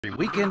Every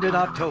weekend in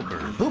October,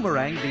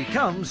 Boomerang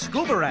becomes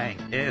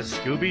Scooberang as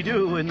Scooby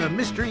Doo and the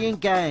Mystery Inc.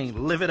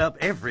 gang live it up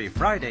every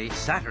Friday,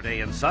 Saturday,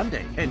 and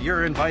Sunday. And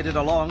you're invited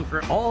along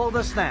for all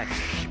the snacks,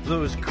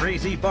 those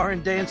crazy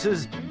barn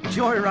dances,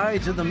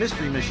 joyrides in the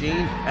Mystery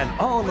Machine,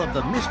 and all of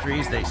the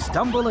mysteries they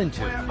stumble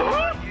into.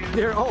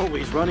 They're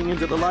always running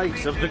into the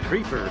likes of the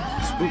Creeper,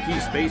 Spooky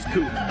Space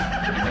Coop,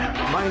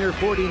 Miner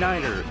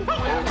 49er,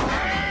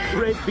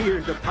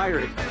 Redbeard the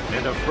Pirate,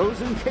 and a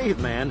frozen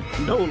caveman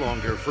no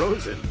longer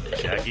frozen.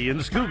 Shaggy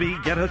and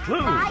Scooby get a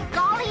clue. By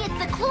golly,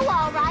 it's a clue,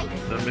 all right.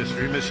 The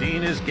Mystery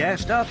Machine is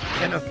gassed up,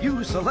 and a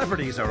few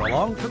celebrities are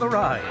along for the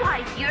ride.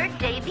 Why, you're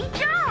Davy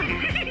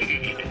Jones.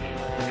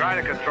 Try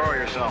to control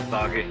yourself,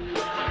 doggy.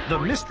 The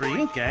Mystery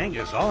Inc. gang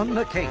is on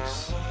the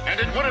case. And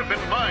it would have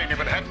been mine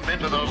if it hadn't been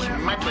to those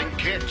meddling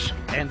kids.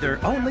 And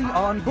they're only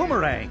on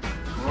Boomerang.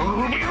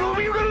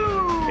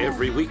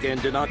 Every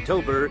weekend in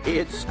October,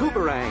 it's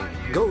Scooberang.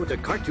 Go to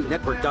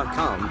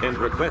CartoonNetwork.com and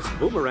request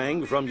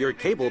Boomerang from your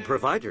cable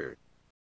provider.